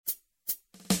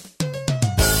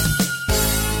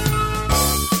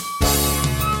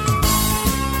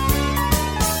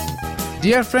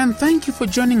Dear friend, thank you for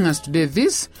joining us today.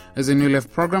 This is a New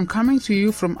Life program coming to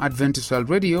you from Adventist World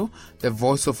Radio, the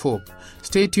voice of hope.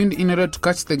 Stay tuned in order to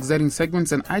catch the exciting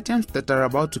segments and items that are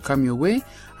about to come your way.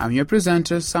 I'm your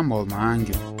presenter, Samuel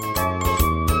Maangi.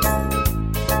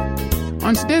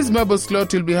 On today's Bible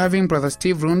slot, we'll be having Brother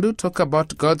Steve Rundu talk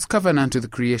about God's covenant with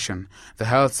creation. The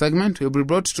health segment will be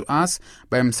brought to us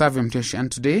by Msavi Mteshi,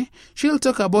 and today she'll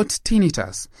talk about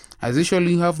tinnitus. As usual,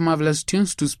 you have marvelous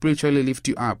tunes to spiritually lift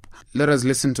you up. Let us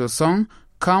listen to a song,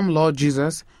 Come Lord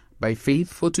Jesus, by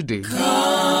Faith for Today.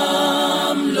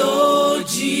 Come Lord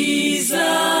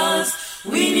Jesus,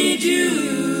 we need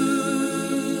you.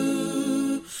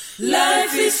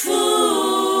 Life is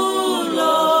full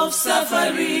of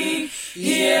suffering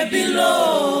here below.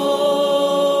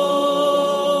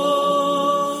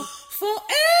 For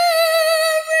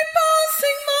every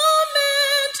passing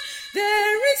moment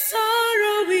there is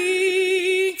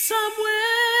sorrowing somewhere.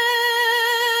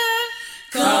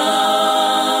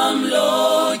 Come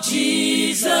Lord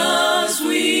Jesus,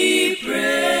 we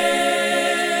pray.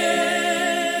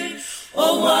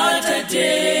 Oh, what a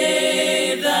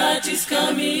day that is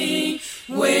coming,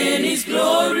 when His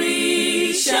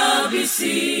glory shall be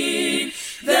seen.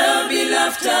 There'll be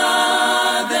laughter,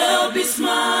 there'll be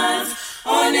smiles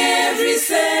on every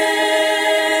saint.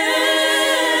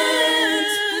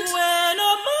 When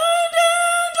our mind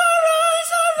and our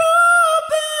eyes are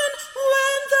open,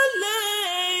 when the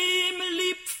lame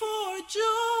leap for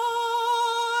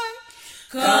joy.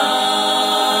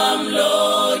 Come,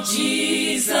 Lord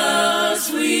Jesus,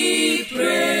 we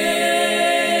pray.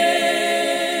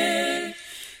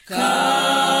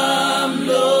 Come,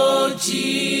 Lord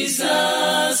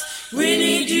Jesus, we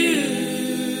need you.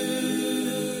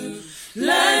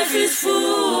 Life is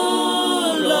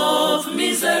full of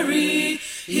misery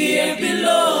here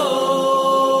below.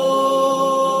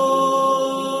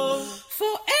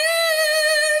 For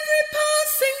every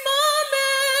passing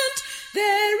moment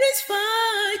there is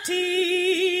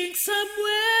fighting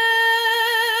somewhere.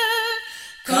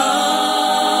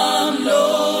 Come,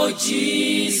 Lord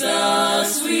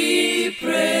Jesus, we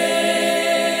pray.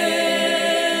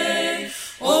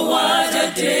 Oh, what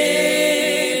a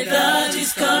day that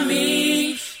is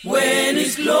coming, when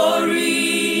His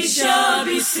glory shall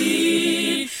be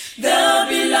seen. There'll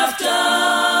be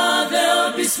laughter,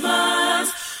 there'll be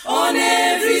smiles on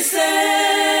every saint.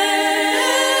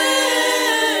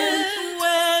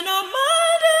 When our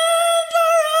mind and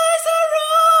our eyes are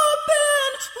open,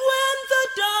 when the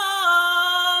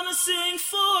dumb sing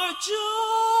for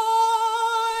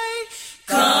joy.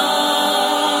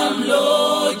 Come,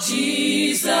 Lord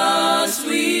Jesus,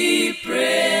 we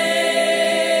pray.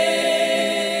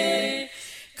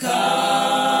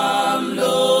 Come,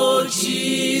 Lord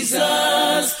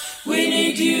Jesus, we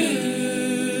need you.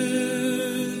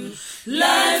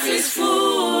 Life is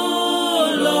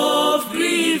full of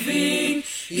grieving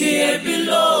here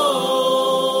below.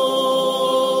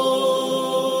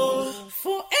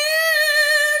 For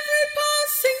every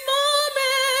passing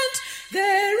moment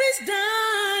there is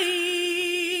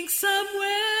dying somewhere.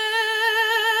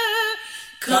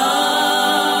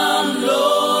 Come,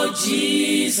 Lord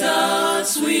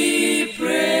Jesus, we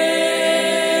pray.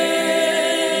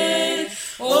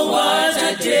 Oh, what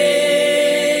a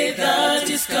day that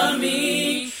is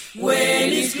coming,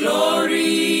 when His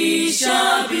glory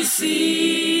shall be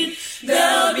seen.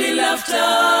 There'll be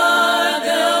laughter,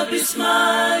 there'll be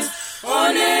smiles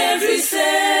on every saint.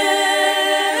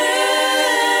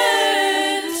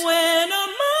 When our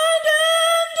mind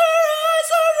and our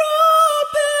eyes are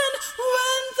open,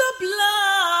 when the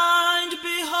blind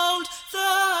behold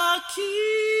the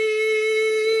King.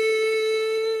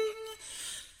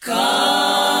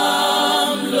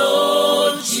 Come,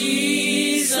 Lord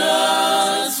Jesus,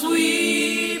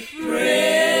 we pray.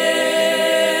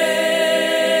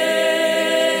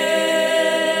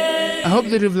 I hope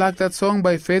that you've liked that song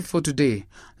by Faith for Today.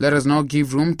 Let us now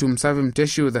give room to Msavi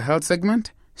Mteshi with the health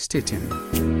segment. Stay tuned.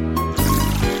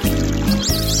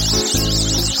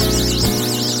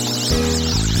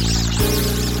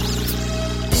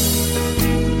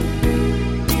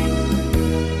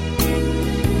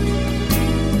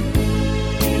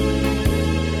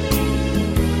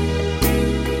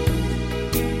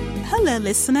 Hello,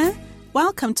 listener.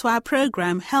 Welcome to our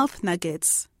program, Health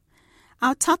Nuggets.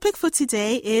 Our topic for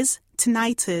today is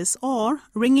tinnitus, or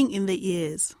ringing in the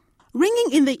ears.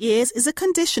 Ringing in the ears is a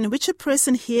condition in which a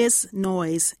person hears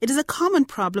noise. It is a common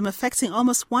problem affecting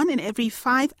almost 1 in every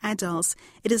 5 adults.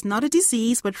 It is not a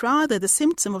disease, but rather the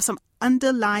symptom of some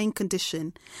underlying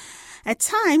condition. At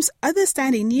times, others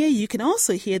standing near you can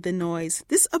also hear the noise.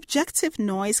 This objective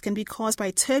noise can be caused by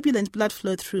turbulent blood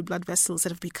flow through blood vessels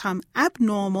that have become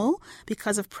abnormal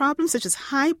because of problems such as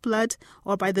high blood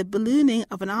or by the ballooning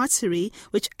of an artery,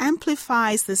 which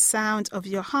amplifies the sound of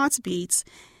your heartbeats.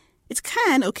 It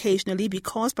can occasionally be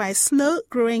caused by a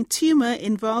slow-growing tumor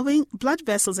involving blood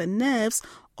vessels and nerves,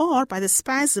 or by the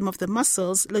spasm of the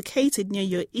muscles located near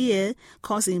your ear,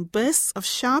 causing bursts of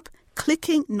sharp,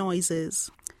 clicking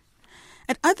noises.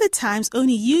 At other times,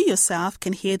 only you yourself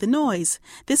can hear the noise.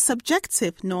 This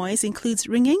subjective noise includes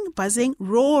ringing, buzzing,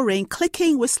 roaring,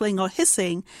 clicking, whistling, or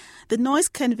hissing. The noise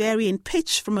can vary in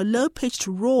pitch from a low-pitched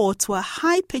roar to a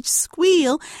high-pitched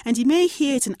squeal, and you may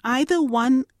hear it in either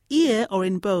one ear or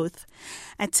in both.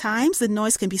 At times, the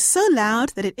noise can be so loud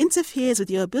that it interferes with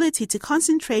your ability to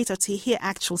concentrate or to hear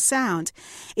actual sound.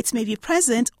 It may be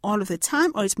present all of the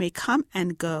time, or it may come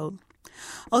and go.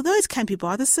 Although it can be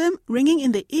bothersome, ringing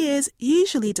in the ears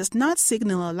usually does not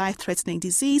signal a life-threatening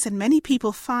disease, and many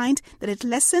people find that it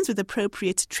lessens with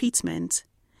appropriate treatment.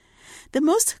 The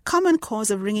most common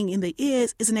cause of ringing in the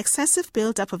ears is an excessive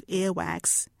buildup of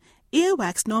earwax.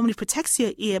 Earwax normally protects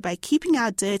your ear by keeping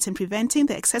out dirt and preventing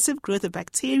the excessive growth of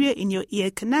bacteria in your ear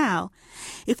canal.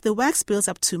 If the wax builds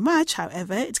up too much,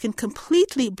 however, it can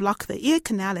completely block the ear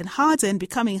canal and harden,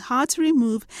 becoming hard to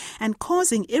remove and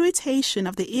causing irritation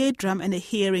of the eardrum and a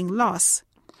hearing loss.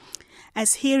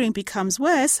 As hearing becomes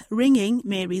worse, ringing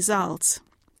may result.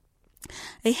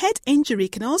 A head injury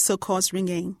can also cause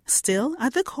ringing. Still,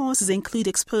 other causes include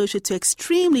exposure to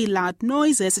extremely loud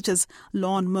noises such as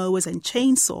lawn mowers and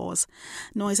chainsaws.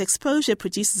 Noise exposure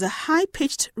produces a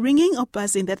high-pitched ringing or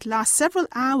buzzing that lasts several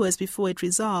hours before it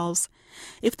resolves.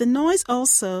 If the noise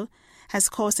also has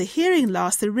caused a hearing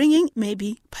loss, the ringing may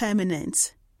be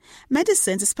permanent.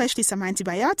 Medicines, especially some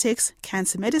antibiotics,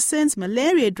 cancer medicines,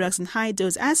 malaria drugs, and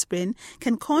high-dose aspirin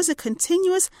can cause a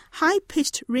continuous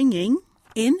high-pitched ringing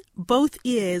in both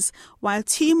ears, while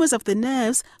tumors of the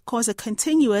nerves cause a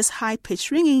continuous high-pitched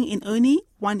ringing in only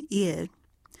one ear.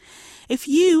 If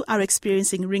you are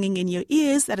experiencing ringing in your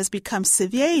ears that has become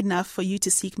severe enough for you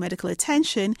to seek medical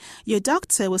attention, your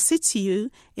doctor will sit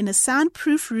you in a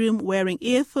soundproof room wearing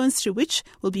earphones through which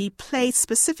will be played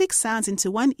specific sounds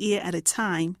into one ear at a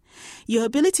time. Your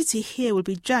ability to hear will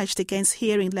be judged against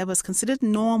hearing levels considered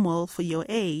normal for your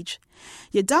age.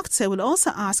 Your doctor will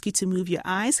also ask you to move your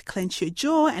eyes, clench your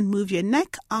jaw, and move your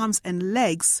neck, arms, and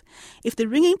legs. If the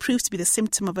ringing proves to be the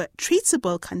symptom of a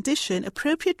treatable condition,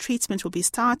 appropriate treatment will be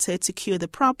started to cure the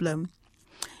problem.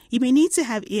 You may need to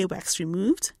have earwax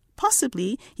removed.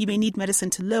 Possibly, you may need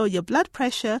medicine to lower your blood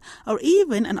pressure, or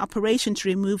even an operation to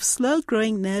remove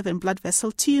slow-growing nerve and blood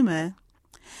vessel tumor.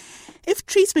 If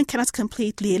treatment cannot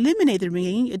completely eliminate the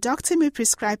ringing, your doctor may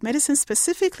prescribe medicines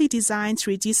specifically designed to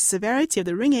reduce the severity of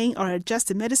the ringing or adjust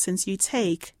the medicines you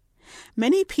take.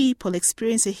 Many people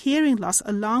experience a hearing loss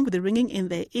along with the ringing in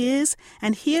their ears,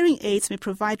 and hearing aids may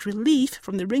provide relief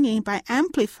from the ringing by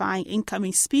amplifying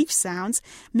incoming speech sounds,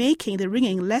 making the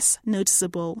ringing less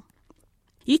noticeable.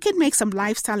 You can make some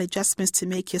lifestyle adjustments to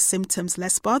make your symptoms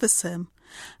less bothersome.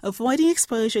 Avoiding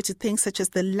exposure to things such as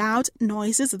the loud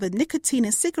noises of the nicotine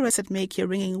and cigarettes that make your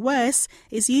ringing worse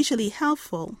is usually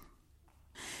helpful.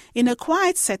 In a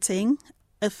quiet setting,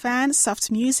 a fan,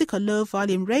 soft music, or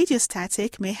low-volume radio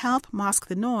static may help mask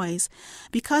the noise.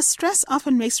 Because stress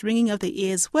often makes ringing of the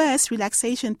ears worse,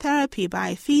 relaxation therapy,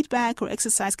 biofeedback, or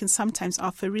exercise can sometimes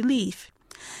offer relief.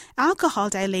 Alcohol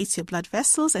dilates your blood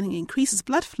vessels and increases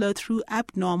blood flow through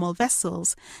abnormal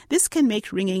vessels. This can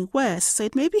make ringing worse, so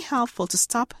it may be helpful to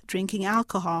stop drinking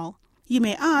alcohol. You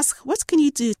may ask, what can you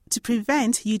do to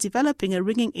prevent you developing a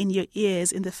ringing in your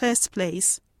ears in the first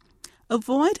place?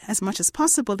 Avoid, as much as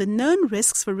possible, the known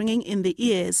risks for ringing in the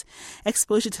ears.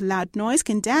 Exposure to loud noise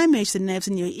can damage the nerves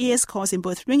in your ears, causing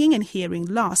both ringing and hearing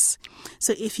loss.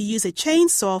 So if you use a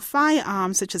chainsaw,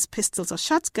 firearms such as pistols or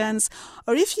shotguns,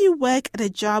 or if you work at a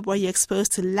job where you're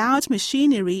exposed to loud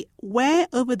machinery, wear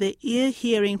over-the-ear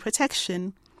hearing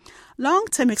protection.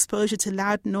 Long-term exposure to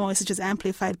loud noise such as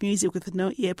amplified music with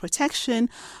no ear protection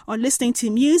or listening to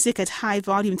music at high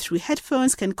volume through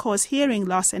headphones can cause hearing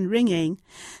loss and ringing.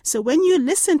 So when you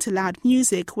listen to loud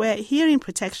music, wear hearing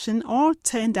protection or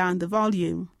turn down the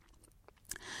volume.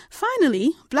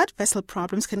 Finally, blood vessel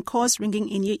problems can cause ringing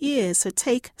in your ears, so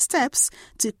take steps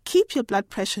to keep your blood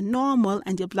pressure normal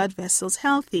and your blood vessels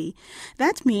healthy.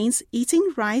 That means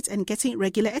eating right and getting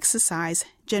regular exercise.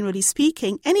 Generally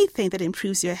speaking, anything that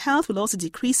improves your health will also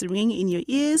decrease the ringing in your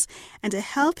ears, and a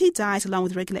healthy diet along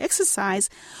with regular exercise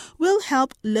will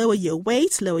help lower your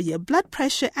weight, lower your blood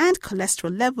pressure and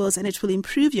cholesterol levels, and it will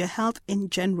improve your health in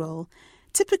general.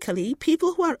 Typically,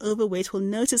 people who are overweight will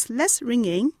notice less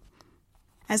ringing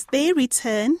as they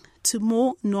return to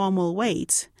more normal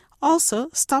weight. Also,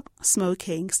 stop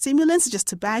smoking. Stimulants such as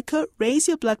tobacco raise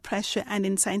your blood pressure, and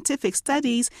in scientific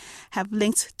studies have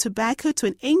linked tobacco to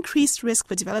an increased risk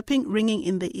for developing ringing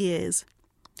in the ears.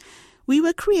 We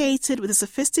were created with a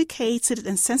sophisticated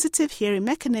and sensitive hearing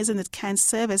mechanism that can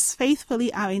serve us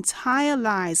faithfully our entire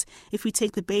lives if we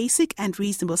take the basic and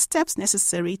reasonable steps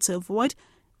necessary to avoid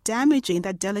damaging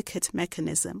that delicate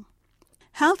mechanism.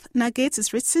 Health Nuggets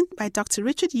is written by Dr.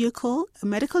 Richard Uckel, a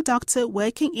medical doctor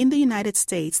working in the United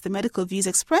States. The medical views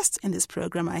expressed in this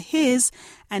program are his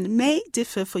and may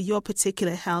differ for your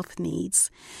particular health needs.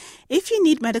 If you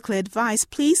need medical advice,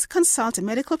 please consult a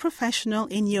medical professional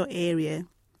in your area.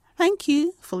 Thank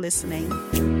you for listening.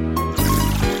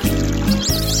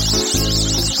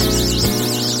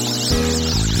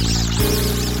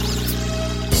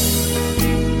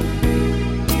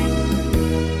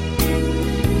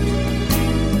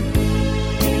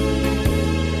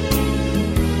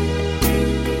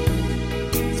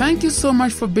 Thank you so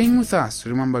much for being with us.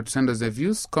 Remember to send us your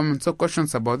views, comments or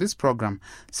questions about this program.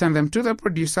 Send them to the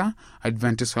producer,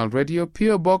 Adventist World Radio,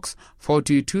 PO Box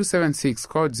 42276,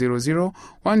 code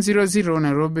 00100,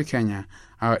 Nairobi, Kenya.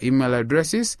 Our email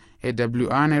address is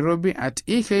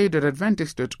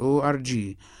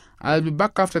awrnairobi@ek.adventist.org. I'll be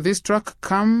back after this track,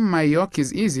 Come My Yoke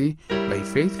is Easy, by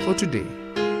Faith for Today.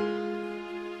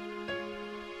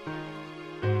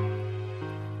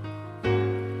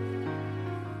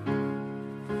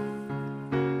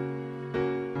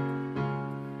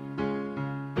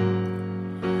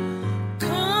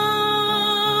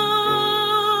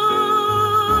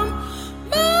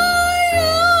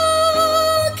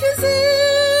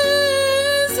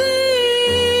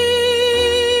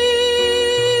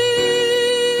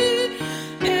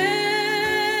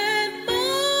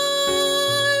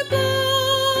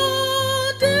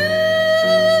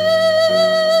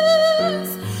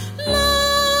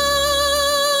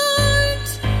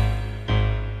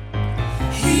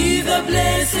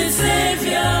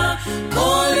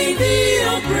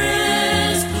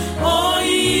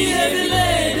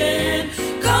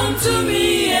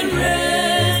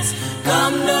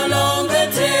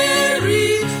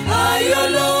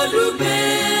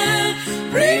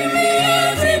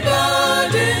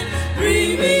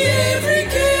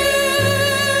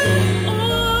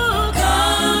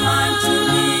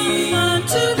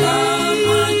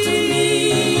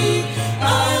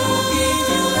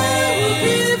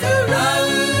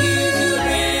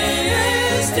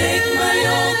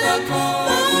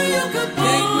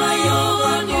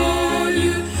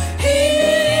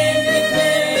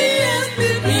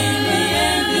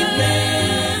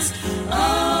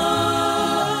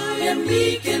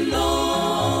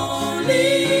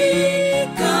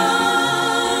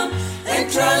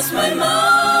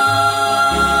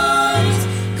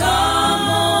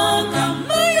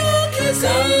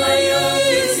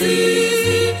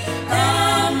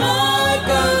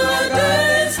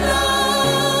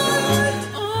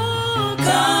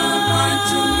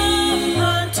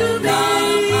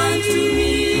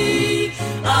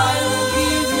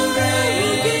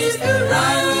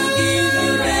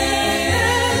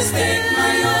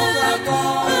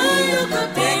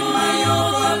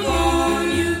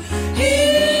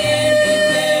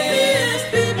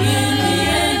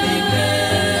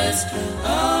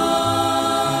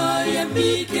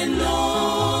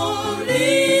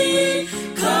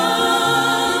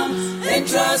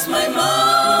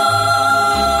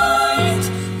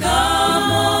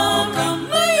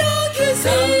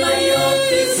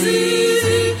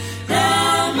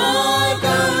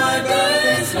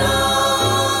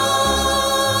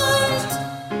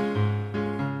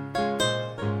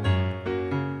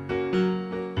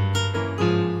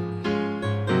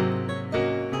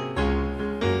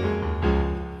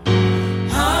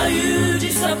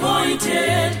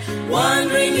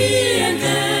 Wandering here and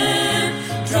there,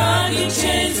 dragging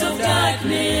chains of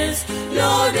darkness,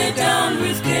 loaded down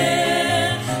with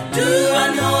care, to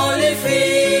unholy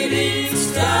feelings,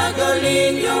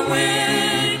 struggling your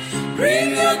way.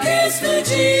 Bring your case to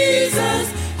Jesus,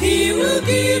 He will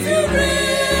give you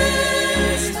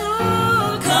rest.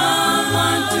 Oh, come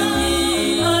unto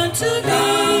me,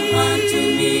 come unto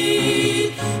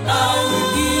me. I will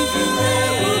give you rest.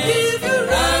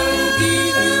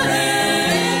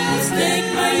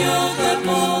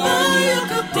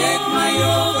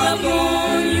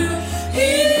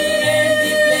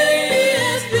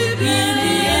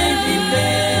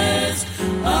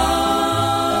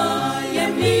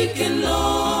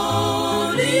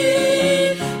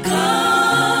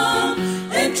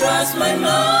 My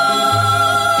mind,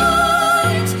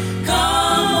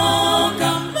 come on,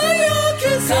 come, my yoke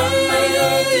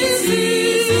is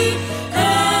easy.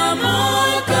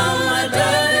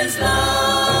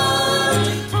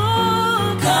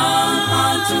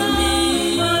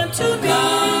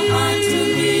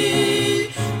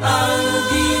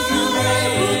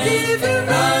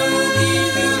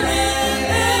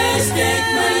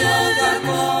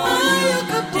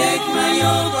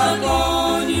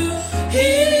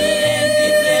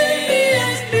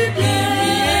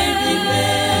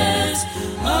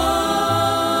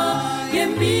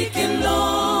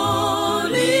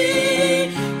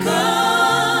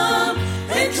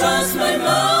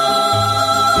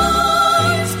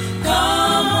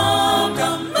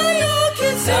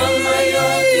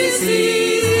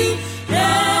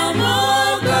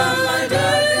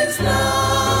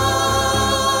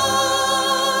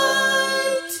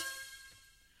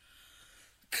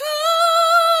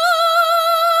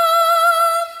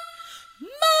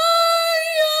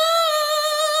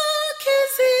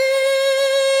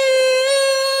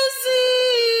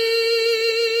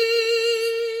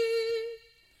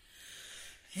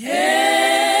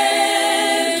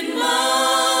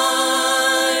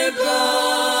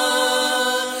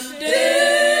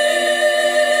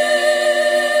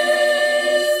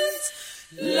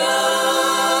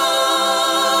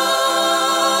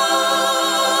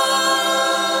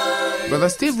 Brother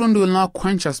Steve Rundu will now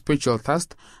quench our spiritual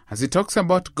thirst as he talks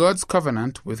about God's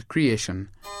covenant with creation.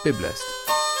 Be blessed.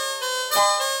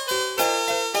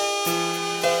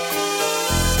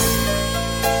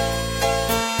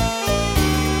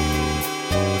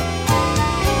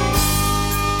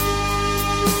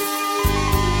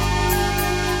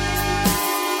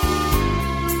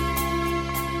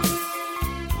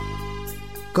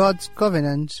 God's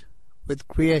covenant with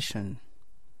creation.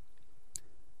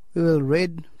 We will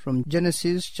read from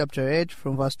Genesis chapter 8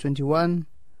 from verse 21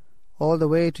 all the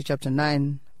way to chapter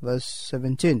 9 verse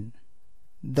 17.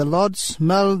 The Lord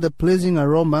smelled the pleasing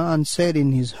aroma and said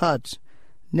in his heart,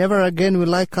 Never again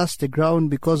will I curse the ground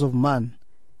because of man,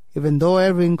 even though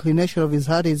every inclination of his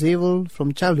heart is evil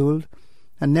from childhood,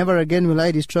 and never again will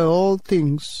I destroy all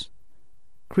things,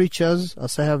 creatures,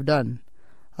 as I have done.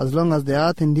 As long as the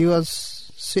earth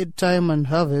endures, seed time and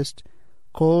harvest,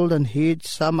 cold and heat,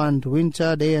 summer and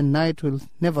winter, day and night will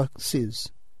never cease.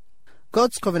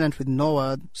 God's covenant with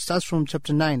Noah starts from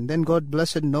chapter 9. Then God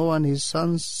blessed Noah and his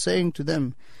sons, saying to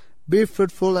them, Be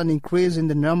fruitful and increase in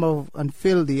the number and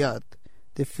fill the earth.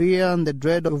 The fear and the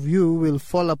dread of you will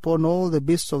fall upon all the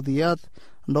beasts of the earth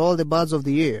and all the birds of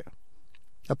the air,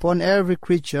 upon every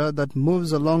creature that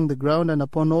moves along the ground, and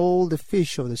upon all the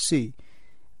fish of the sea.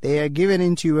 They are given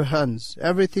into your hands.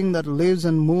 Everything that lives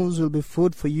and moves will be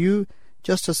food for you.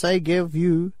 Just as I gave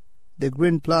you the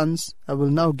green plants, I will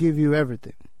now give you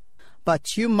everything.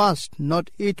 But you must not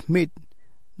eat meat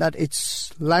that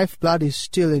its lifeblood is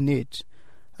still in it.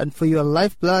 And for your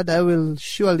lifeblood I will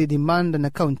surely demand an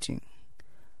accounting.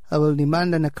 I will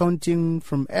demand an accounting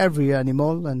from every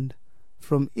animal, and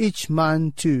from each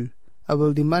man too. I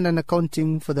will demand an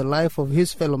accounting for the life of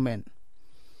his fellow men.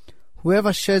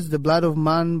 Whoever sheds the blood of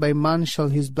man, by man shall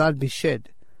his blood be shed.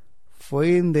 For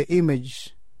in the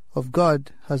image of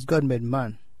God has God made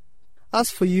man. As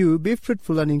for you, be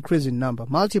fruitful and increase in number.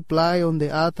 Multiply on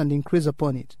the earth and increase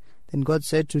upon it. Then God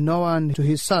said to Noah and to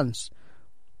his sons,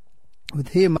 With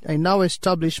him I now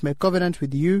establish my covenant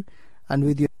with you and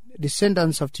with your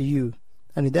descendants after you,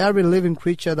 and with every living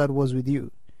creature that was with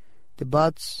you, the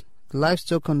birds, the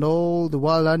livestock, and all the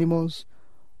wild animals,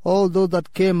 all those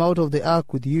that came out of the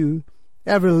ark with you,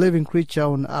 every living creature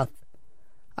on earth.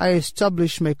 I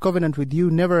establish my covenant with you.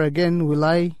 Never again will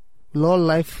all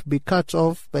life be cut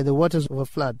off by the waters of a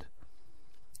flood.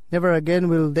 Never again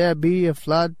will there be a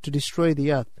flood to destroy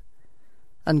the earth.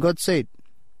 And God said,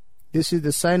 This is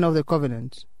the sign of the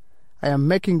covenant I am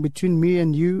making between me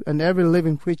and you and every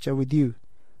living creature with you,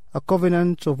 a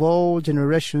covenant of all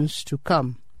generations to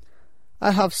come.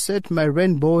 I have set my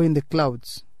rainbow in the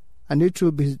clouds, and it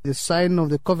will be the sign of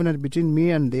the covenant between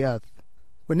me and the earth.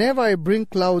 Whenever I bring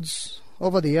clouds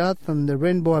over the earth and the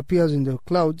rainbow appears in the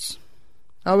clouds,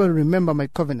 I will remember my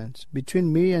covenant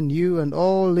between me and you and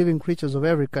all living creatures of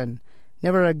every kind.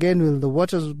 Never again will the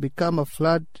waters become a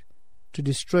flood to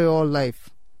destroy all life.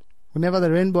 Whenever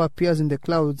the rainbow appears in the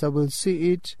clouds, I will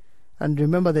see it and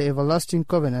remember the everlasting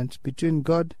covenant between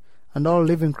God and all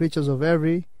living creatures of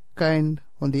every kind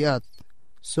on the earth.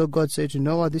 So God said to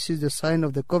Noah, This is the sign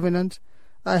of the covenant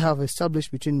I have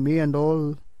established between me and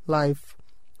all life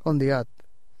on the earth.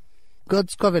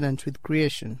 God's covenant with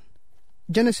creation.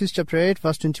 Genesis chapter 8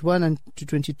 verse 21 and to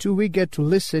 22, we get to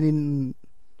listen in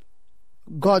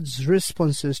God's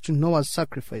responses to Noah's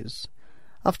sacrifice.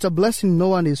 After blessing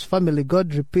Noah and his family,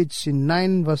 God repeats in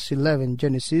 9 verse 11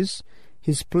 Genesis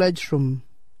his pledge from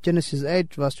Genesis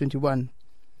 8 verse 21.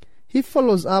 He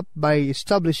follows up by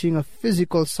establishing a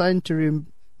physical sign to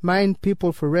remind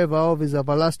people forever of his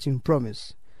everlasting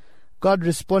promise. God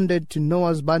responded to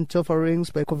Noah's burnt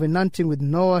offerings by covenanting with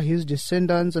Noah, his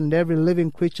descendants, and every living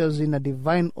creature in a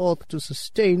divine oath to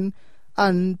sustain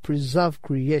and preserve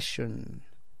creation.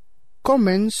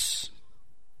 Comments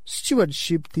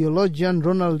stewardship theologian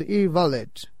Ronald E.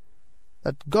 Vallet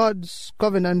that God's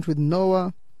covenant with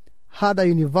Noah had a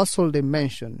universal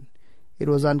dimension. It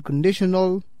was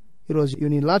unconditional, it was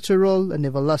unilateral and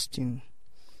everlasting,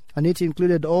 and it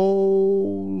included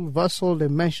all universal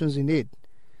dimensions in it.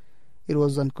 It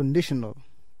was unconditional,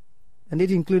 and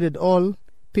it included all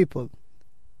people.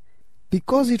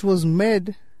 Because it was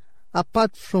made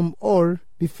apart from or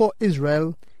before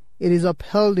Israel, it is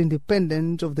upheld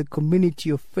independent of the community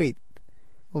of faith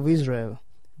of Israel.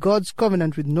 God's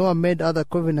covenant with Noah made other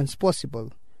covenants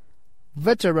possible.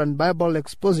 Veteran Bible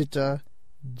expositor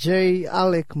J.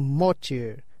 Alec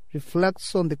Mortier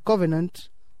reflects on the covenant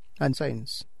and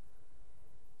signs.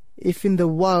 If in the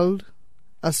world,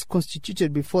 as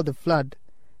constituted before the flood,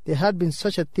 there had been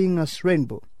such a thing as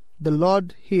rainbow, the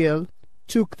Lord here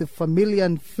took the familiar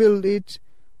and filled it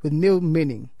with new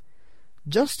meaning,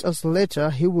 just as later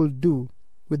he will do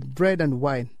with bread and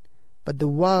wine. but the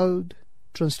word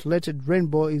translated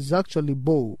rainbow is actually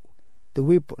bow, the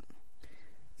weapon.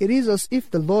 It is as if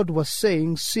the Lord was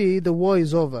saying, "See, the war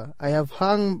is over. I have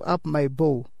hung up my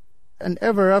bow." And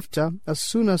ever after, as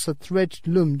soon as a threat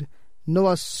loomed,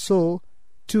 Noah saw,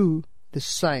 too, the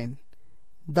sign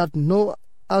that no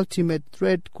ultimate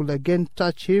threat could again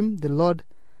touch him, the Lord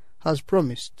has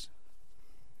promised.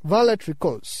 Violet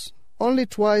recalls, "Only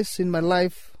twice in my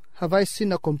life have I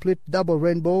seen a complete double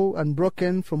rainbow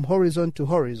unbroken from horizon to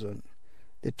horizon.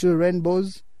 The two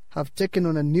rainbows have taken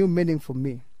on a new meaning for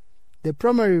me. The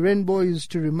primary rainbow is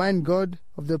to remind God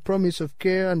of the promise of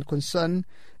care and concern.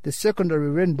 The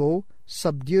secondary rainbow,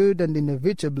 subdued and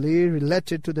inevitably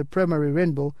related to the primary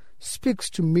rainbow, speaks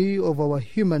to me of our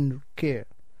human care.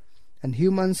 And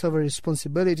humans have a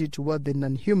responsibility toward the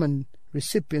non-human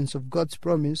recipients of God's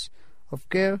promise of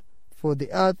care for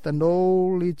the earth and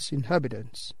all its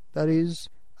inhabitants." That is,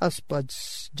 as per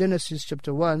Genesis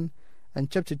chapter 1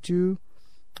 and chapter 2,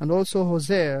 and also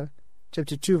Hosea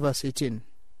chapter 2 verse 18.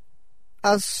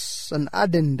 As an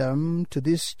addendum to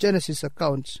this Genesis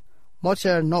account,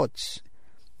 Motyer notes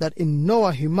that in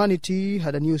Noah humanity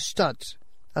had a new start,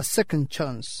 a second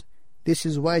chance. This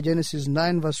is why Genesis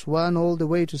 9 verse 1 all the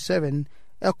way to 7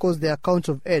 echoes the account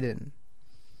of Eden.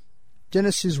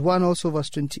 Genesis 1 also verse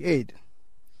 28.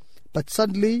 But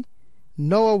sadly,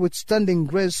 Noah, withstanding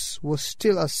grace, was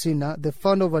still a sinner, the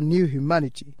founder of a new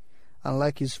humanity.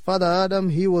 Unlike his father Adam,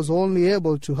 he was only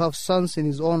able to have sons in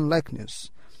his own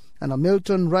likeness. And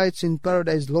Hamilton writes in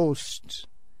Paradise Lost,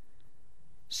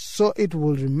 "So it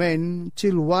will remain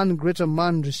till one greater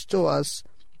man restore us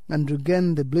and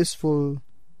regain the blissful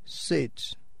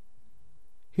state."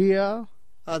 Here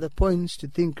are the points to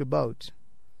think about.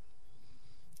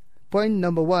 Point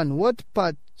number 1. What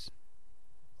part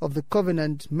of the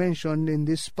covenant mentioned in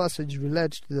this passage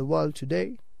relates to the world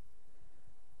today?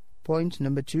 Point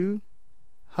number 2.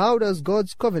 How does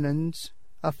God's covenant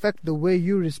affect the way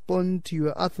you respond to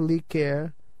your earthly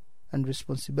care and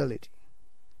responsibility?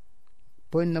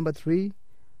 Point number 3.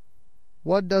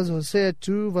 What does Hosea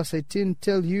 2 verse 18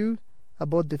 tell you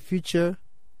about the future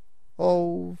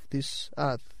of this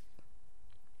earth?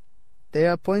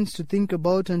 There are points to think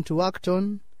about and to act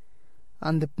on,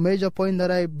 and the major point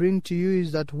that I bring to you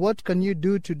is that what can you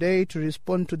do today to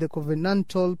respond to the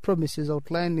covenantal promises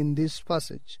outlined in this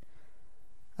passage?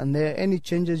 And there are any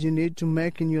changes you need to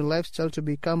make in your lifestyle to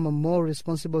become a more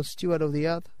responsible steward of the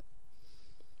earth?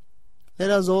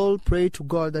 Let us all pray to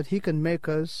God that He can make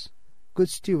us good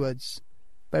stewards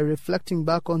by reflecting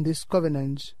back on this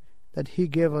covenant that He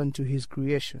gave unto His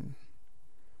creation.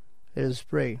 Let us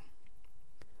pray.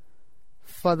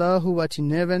 Father who art in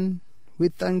heaven, we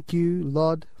thank you,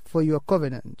 Lord, for your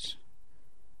covenant.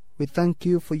 We thank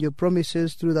you for your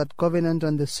promises through that covenant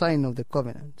and the sign of the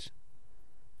covenant.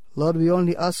 Lord, we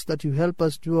only ask that you help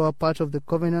us do our part of the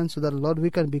covenant so that, Lord, we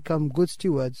can become good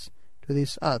stewards to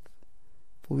this earth.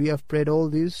 For we have prayed all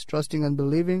this, trusting and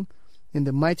believing in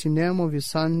the mighty name of your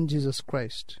Son, Jesus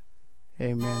Christ.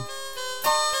 Amen.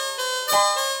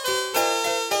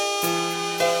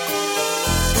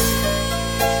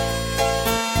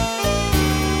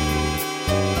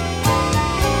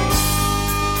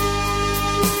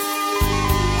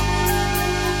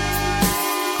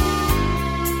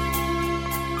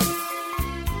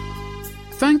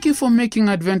 Thank you for making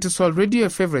Adventist World Radio a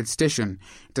favorite station.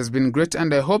 It has been great,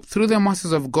 and I hope through the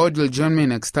mercies of God you'll join me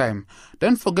next time.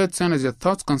 Don't forget to send us your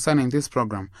thoughts concerning this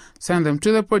program. Send them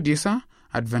to the producer,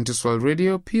 Adventist World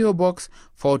Radio, P.O. Box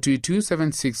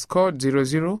 42276, code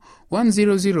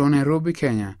 00100, Nairobi,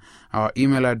 Kenya. Our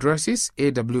email address is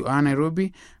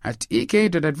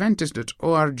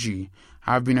awrnairobi@ek.adventist.org.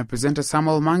 I've been a presenter,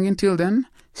 Samuel Mang. Until then,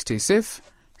 stay safe,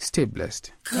 stay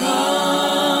blessed.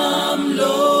 Come,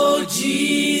 Lord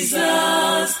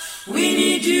Jesus, we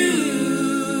need you.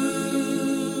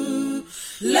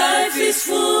 Life is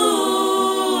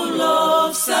full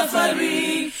of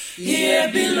suffering here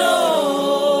below.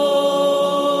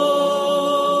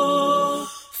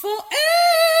 For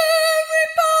every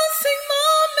passing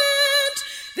moment,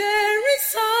 there is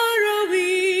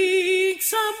sorrowing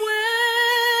somewhere.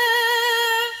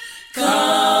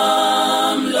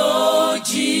 Come, Lord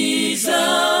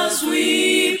Jesus,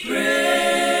 we pray.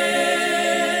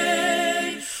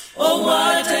 Oh,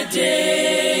 what a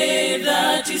day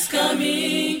that is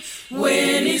coming,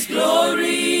 when His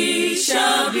glory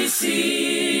shall be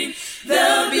seen.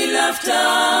 There'll be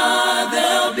laughter,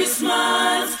 there'll be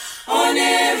smiles on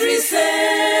every saint.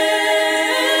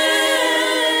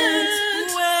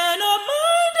 When our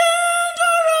mind and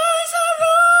our eyes are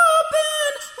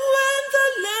open, when the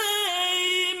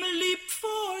lame leap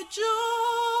for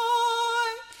joy.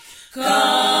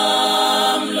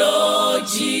 Come, Lord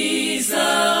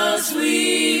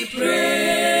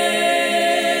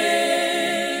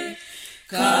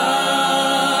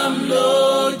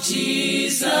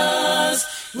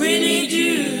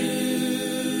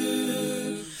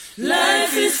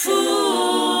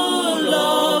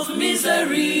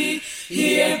misery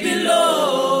here below.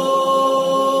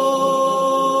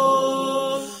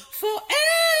 For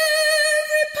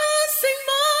every passing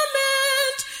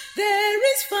moment there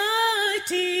is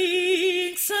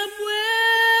fighting somewhere.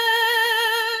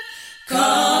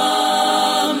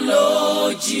 Come,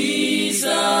 Lord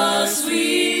Jesus,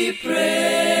 we pray.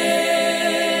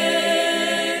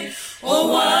 Oh,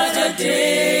 what a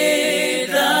day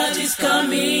that is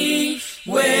coming,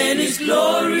 when His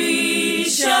glory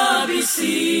shall be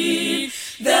seen.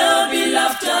 There'll be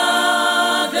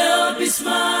laughter, there'll be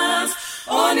smiles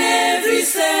on every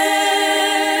side.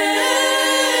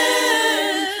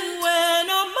 When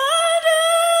our mind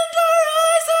and our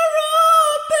eyes are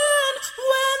open,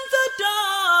 when the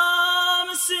dumb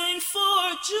sing for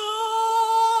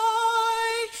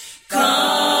joy.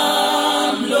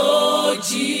 Come, Lord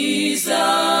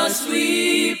Jesus,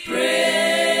 we pray.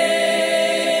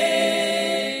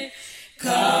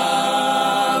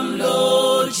 Come,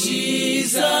 Lord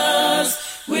Jesus,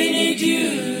 we need you.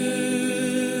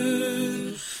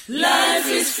 Life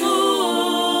is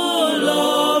full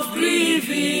of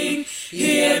grieving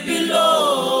here below.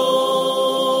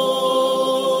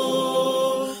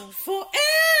 For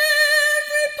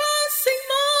every passing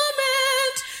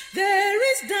moment there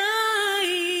is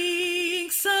dying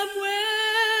somewhere.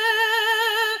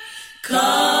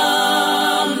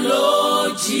 Come,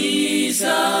 Lord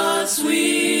Jesus,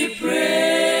 we pray.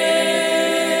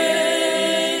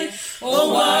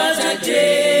 Oh, what a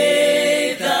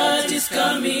day that is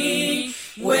coming,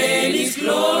 when His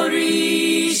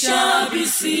glory shall be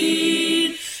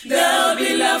seen. There'll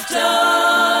be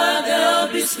laughter, there'll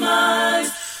be smiles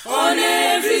on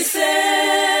every side.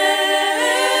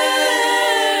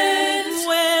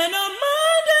 When our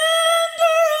mind and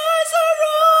our eyes are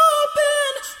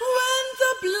open, when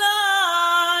the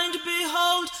blind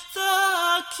behold the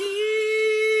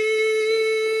King.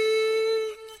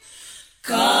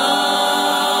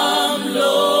 Come,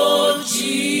 Lord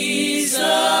Jesus,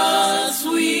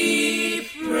 we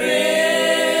pray.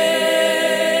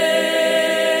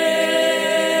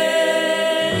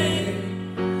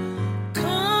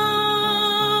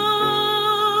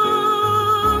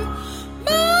 Come,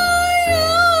 my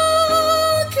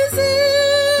yoke is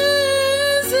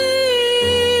easy,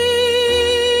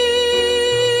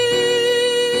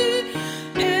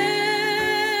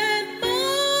 and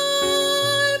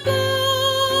my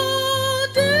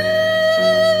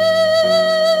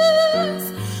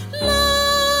burden's light.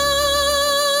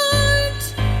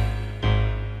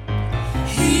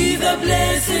 He, the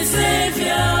blessed Savior,